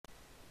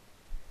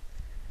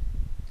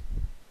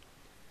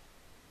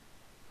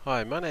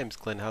Hi, my name's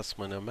Glenn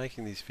Hustman. I'm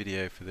making this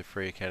video for the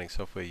free accounting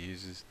software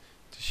users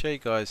to show you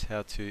guys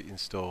how to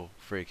install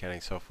free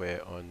accounting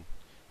software on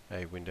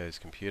a Windows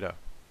computer.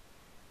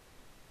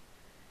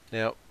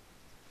 Now,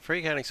 free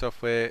accounting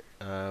software,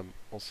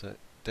 also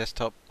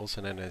desktop,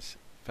 also known as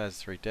FAS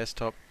 3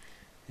 desktop,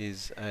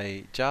 is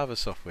a Java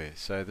software.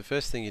 So the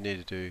first thing you need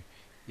to do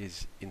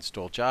is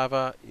install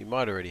Java. You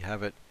might already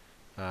have it,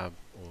 or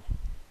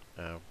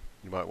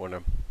you might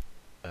want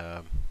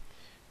to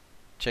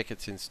check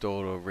it's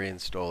installed or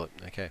reinstall it.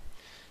 Okay.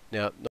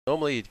 Now,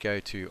 normally you'd go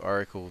to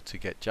Oracle to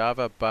get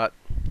Java, but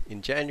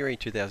in January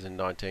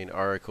 2019,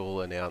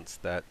 Oracle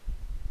announced that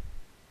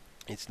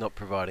it's not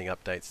providing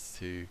updates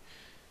to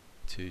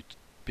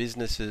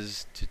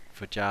businesses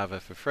for Java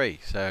for free.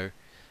 So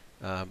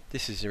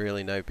this is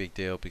really no big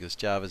deal because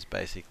Java's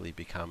basically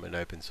become an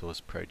open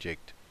source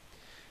project.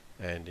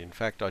 And in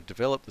fact, I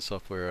developed the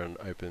software on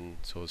open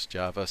source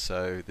Java,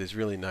 so there's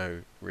really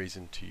no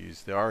reason to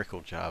use the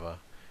Oracle Java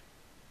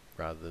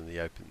rather than the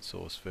open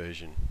source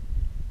version.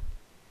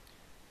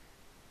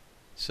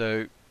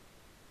 So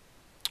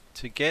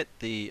to get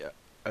the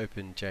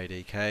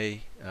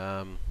OpenJDK,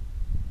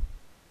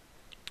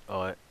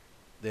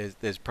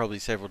 there's probably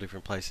several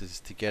different places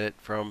to get it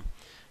from.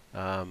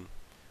 I've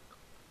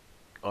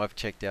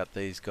checked out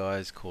these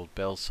guys called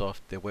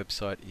Bellsoft. Their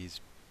website is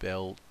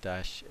bell-sw.com,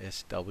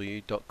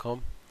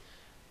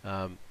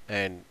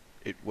 and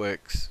it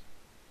works.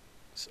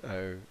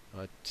 So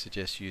I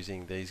suggest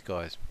using these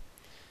guys.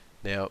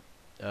 Now,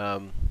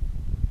 the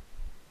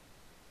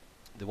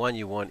one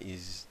you want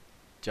is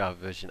Java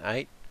version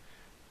 8.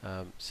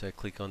 So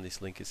click on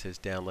this link, it says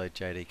download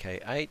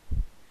JDK 8,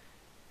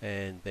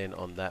 and then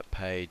on that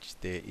page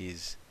there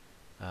is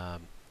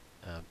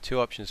two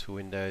options for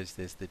Windows.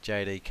 There's the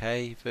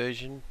JDK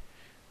version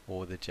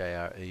or the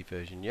JRE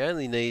version. You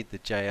only need the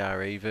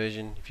JRE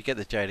version. If you get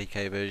the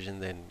JDK version,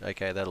 then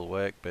okay, that'll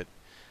work, but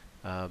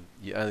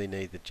you only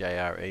need the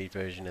JRE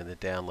version, and the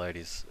download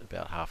is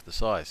about half the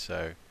size.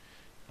 So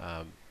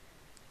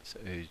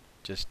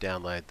just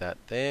download that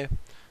there.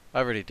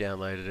 I've already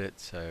downloaded it,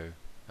 so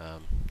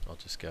I'll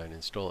just go and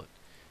install it.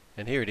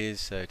 And here it is.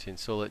 So to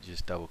install it,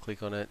 just double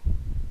click on it. I'm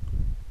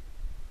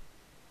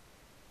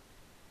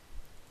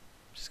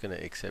just going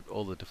to accept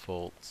all the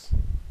defaults.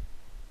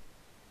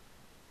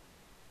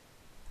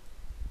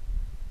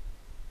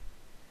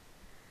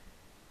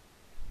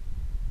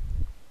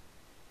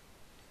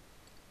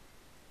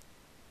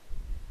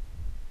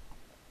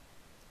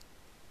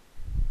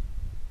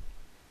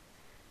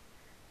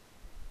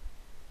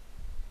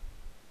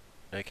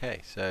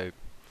 Okay, so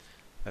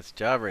that's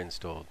Java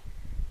installed.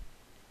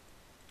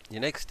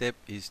 Your next step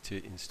is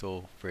to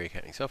install free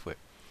accounting software.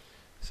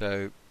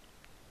 So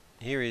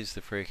here is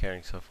the free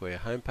accounting software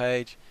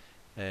homepage,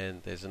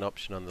 and there's an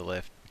option on the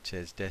left which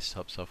says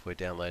desktop software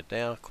download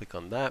now. Click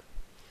on that.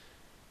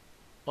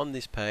 On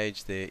this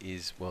page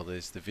there's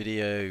the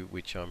video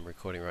which I'm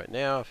recording right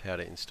now of how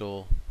to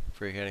install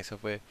free accounting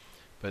software,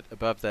 but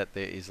above that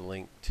there is a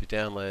link to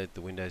download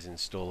the Windows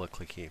installer.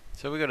 Click here.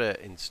 So we've got an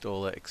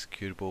installer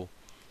executable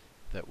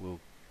that will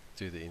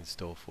do the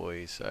install for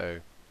you. So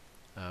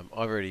I've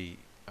already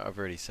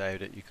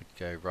saved it. You could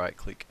go right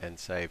click and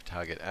save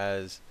target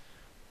as,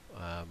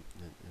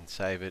 and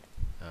save it.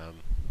 I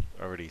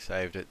already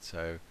saved it,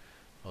 so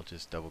I'll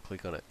just double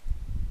click on it.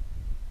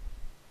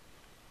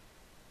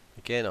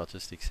 Again, I'll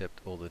just accept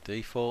all the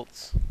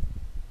defaults,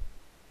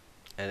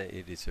 and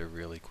it is a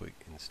really quick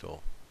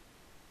install.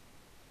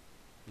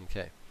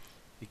 Okay,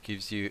 it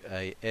gives you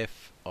a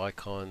F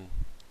icon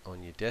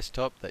on your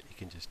desktop that you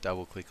can just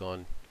double click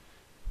on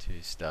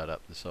to start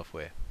up the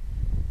software.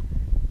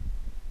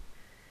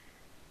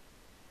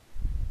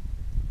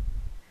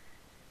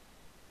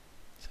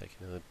 It's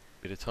taking a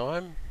bit of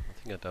time. I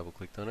think I double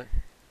clicked on it.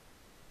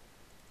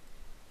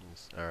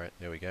 Alright,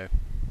 there we go.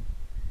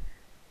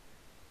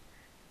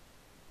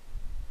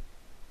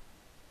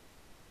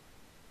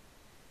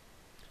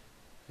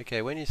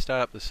 Okay, when you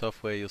start up the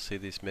software, you'll see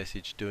this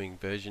message doing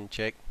version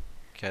check.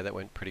 Okay, that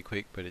went pretty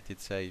quick, but it did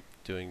say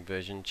doing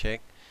version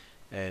check,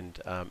 and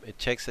it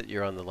checks that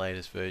you're on the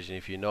latest version.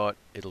 If you're not,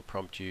 it'll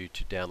prompt you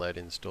to download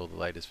and install the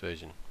latest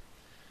version.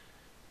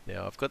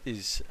 Now I've got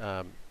this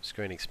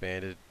screen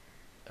expanded,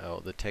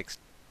 the text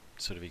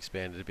sort of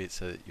expanded a bit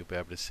so that you'll be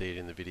able to see it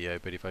in the video,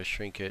 but if I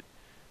shrink it,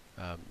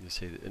 you'll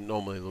see that it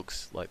normally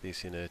looks like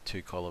this in a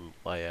 2-column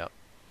layout.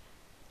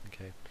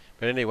 Okay,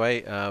 but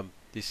anyway,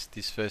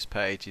 this first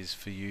page is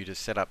for you to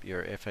set up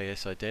your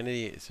FAS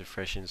identity. It's a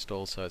fresh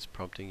install, so it's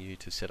prompting you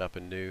to set up a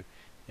new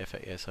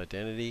FAS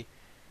identity,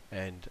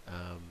 and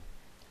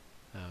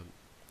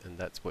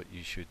that's what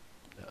you should,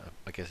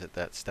 I guess, at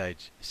that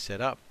stage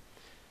set up.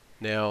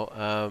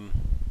 Now,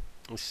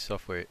 this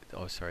software,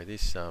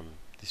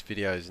 this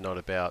video is not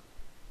about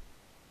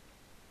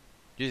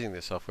using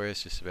the software.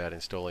 It's just about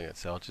installing it.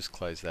 So I'll just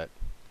close that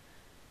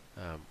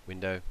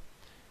window,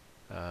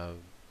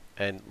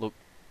 and look.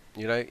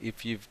 You know,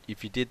 if you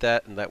did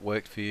that and that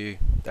worked for you,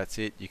 that's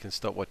it. You can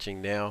stop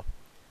watching now,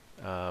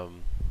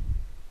 and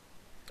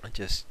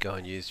just go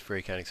and use free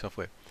accounting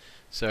software.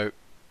 So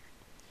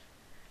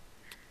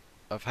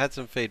I've had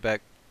some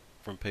feedback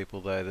from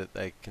people though that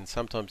they can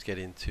sometimes get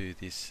into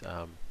this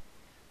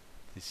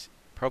this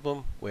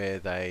problem where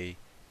they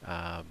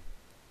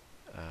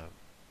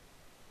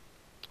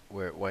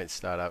where it won't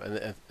start up,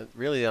 and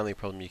really the only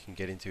problem you can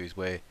get into is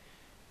where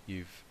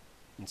you've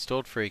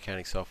installed free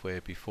accounting software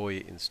before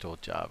you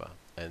installed Java,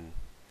 and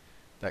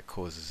that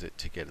causes it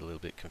to get a little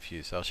bit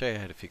confused. So I'll show you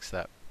how to fix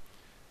that.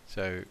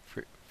 So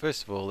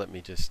first of all, let me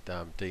just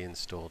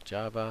deinstall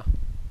Java.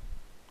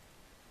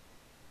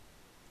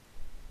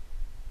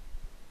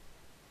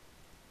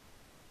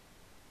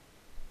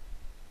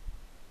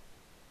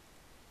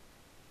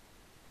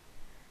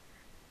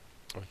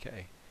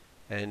 Okay,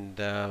 and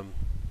in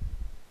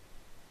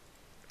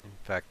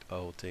fact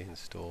I'll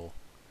deinstall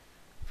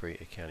free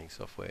accounting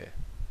software.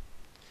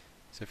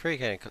 So free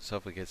accounting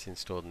software gets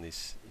installed in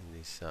this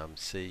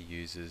C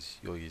uses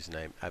your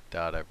username, app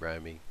data,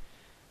 roaming,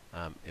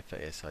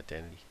 FAS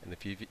identity, and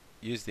if you've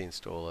used the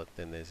installer,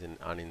 then there's an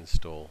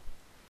uninstall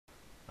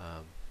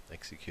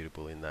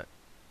executable in that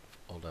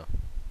folder.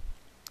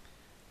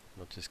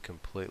 I'll just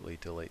completely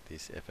delete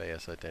this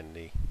FAS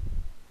identity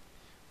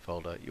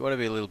folder. You want to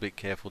be a little bit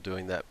careful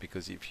doing that,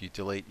 because if you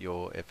delete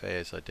your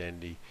FAS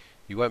identity,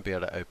 you won't be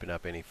able to open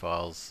up any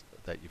files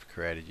that you've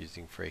created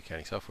using free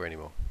accounting software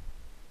anymore.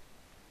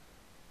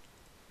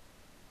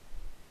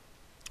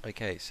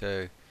 Okay,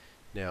 so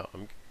now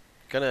I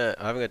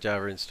haven't got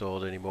Java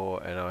installed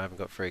anymore, and I haven't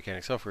got free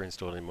accounting software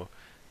installed anymore.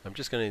 I'm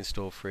just going to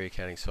install free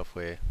accounting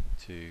software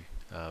to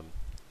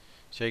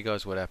show you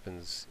guys what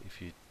happens if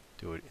you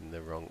do it in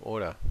the wrong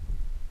order.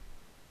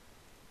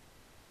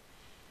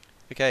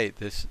 Okay,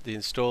 the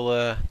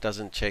installer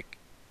doesn't check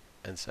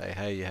and say,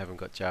 hey, you haven't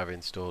got Java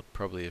installed,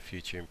 probably a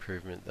future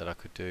improvement that I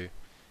could do.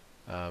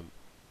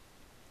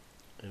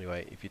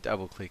 Anyway, if you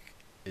double click,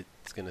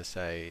 it's going to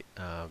say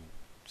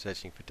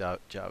searching for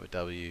Java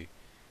W,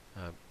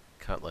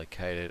 can't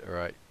locate it.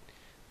 Alright,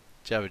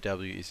 Java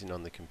W isn't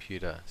on the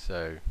computer,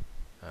 so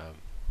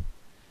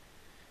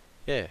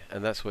yeah,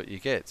 and that's what you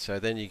get. So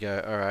then you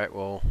go, alright,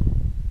 well,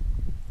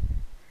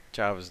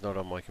 Java's not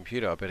on my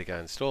computer, I better go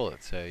install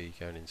it. So you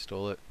go and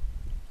install it.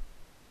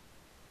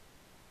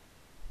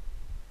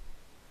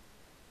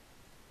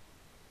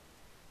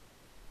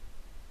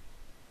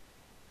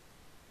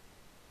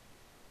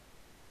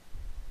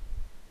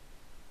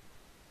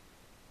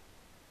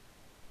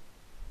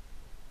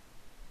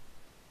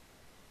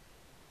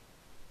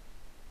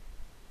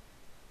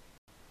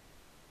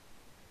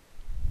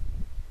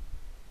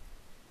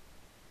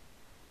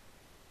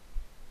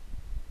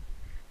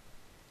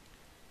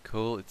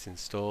 Cool, it's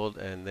installed,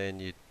 and then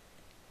you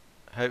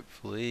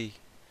hopefully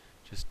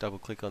just double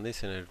click on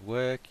this and it'd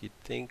work, you'd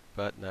think,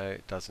 but no,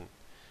 it doesn't.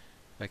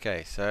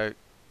 Okay, so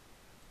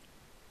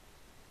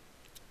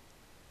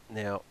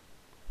now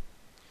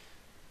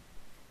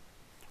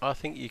I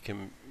think you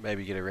can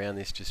maybe get around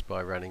this just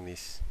by running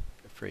this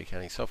free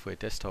accounting software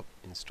desktop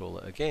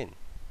installer again.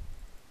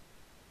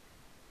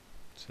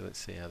 So let's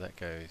see how that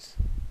goes.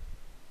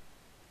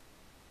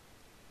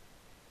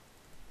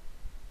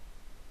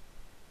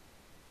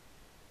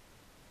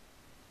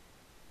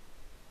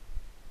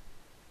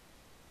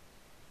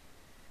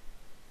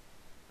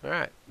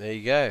 Alright, there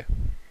you go.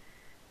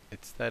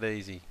 It's that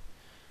easy.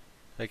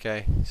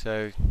 Okay,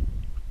 so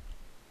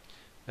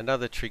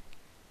another trick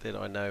that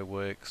I know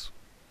works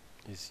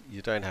is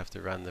you don't have to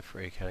run the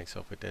free accounting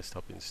software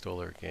desktop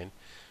installer again,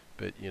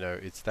 but you know,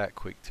 it's that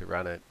quick to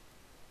run it.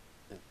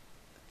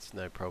 It's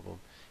no problem.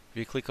 If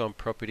you click on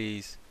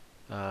properties,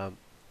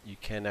 you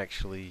can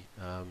actually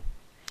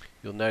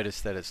you'll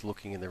notice that it's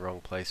looking in the wrong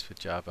place for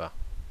Java,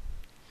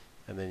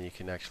 and then you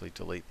can actually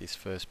delete this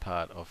first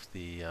part of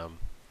the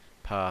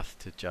path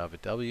to Java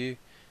W.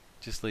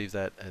 Just leave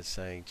that as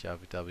saying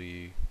Java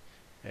W,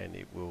 and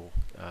it will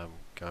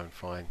go and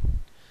find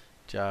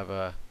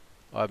Java.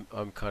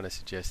 I'm kind of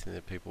suggesting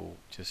that people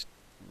just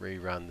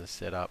rerun the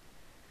setup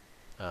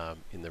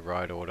in the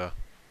right order,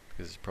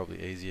 because it's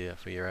probably easier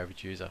for your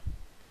average user.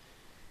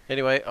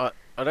 Anyway, I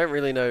don't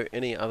really know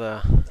any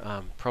other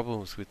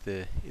problems with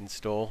the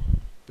install,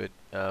 but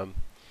if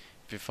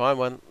you find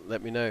one,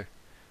 let me know.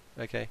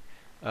 Okay.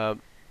 I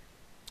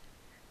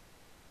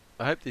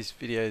hope this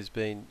video has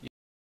been